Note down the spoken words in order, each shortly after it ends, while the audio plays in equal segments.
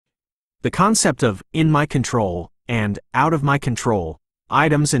The concept of in my control and out of my control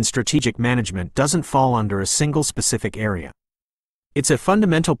items in strategic management doesn't fall under a single specific area. It's a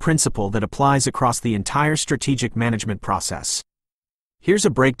fundamental principle that applies across the entire strategic management process. Here's a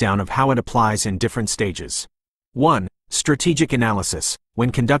breakdown of how it applies in different stages. 1. Strategic analysis.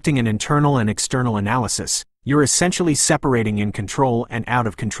 When conducting an internal and external analysis, you're essentially separating in control and out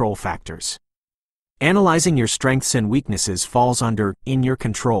of control factors. Analyzing your strengths and weaknesses falls under in your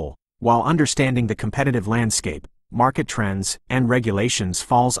control, while understanding the competitive landscape, market trends, and regulations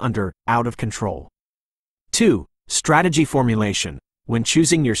falls under out of control. 2. Strategy formulation. When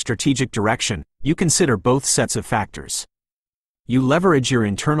choosing your strategic direction, you consider both sets of factors. You leverage your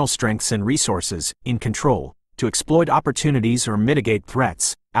internal strengths and resources, in control, to exploit opportunities or mitigate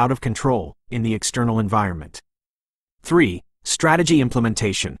threats, out of control, in the external environment. 3. Strategy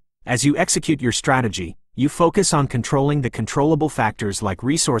implementation. As you execute your strategy, you focus on controlling the controllable factors like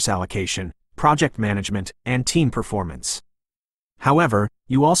resource allocation, project management, and team performance. However,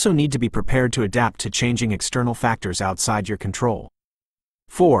 you also need to be prepared to adapt to changing external factors outside your control.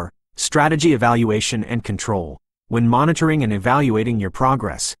 4. Strategy evaluation and control. When monitoring and evaluating your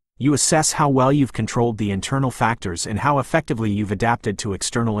progress, you assess how well you've controlled the internal factors and how effectively you've adapted to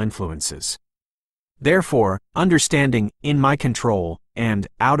external influences. Therefore, understanding in my control and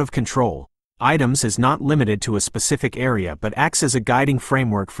out of control items is not limited to a specific area but acts as a guiding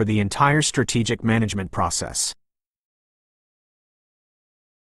framework for the entire strategic management process.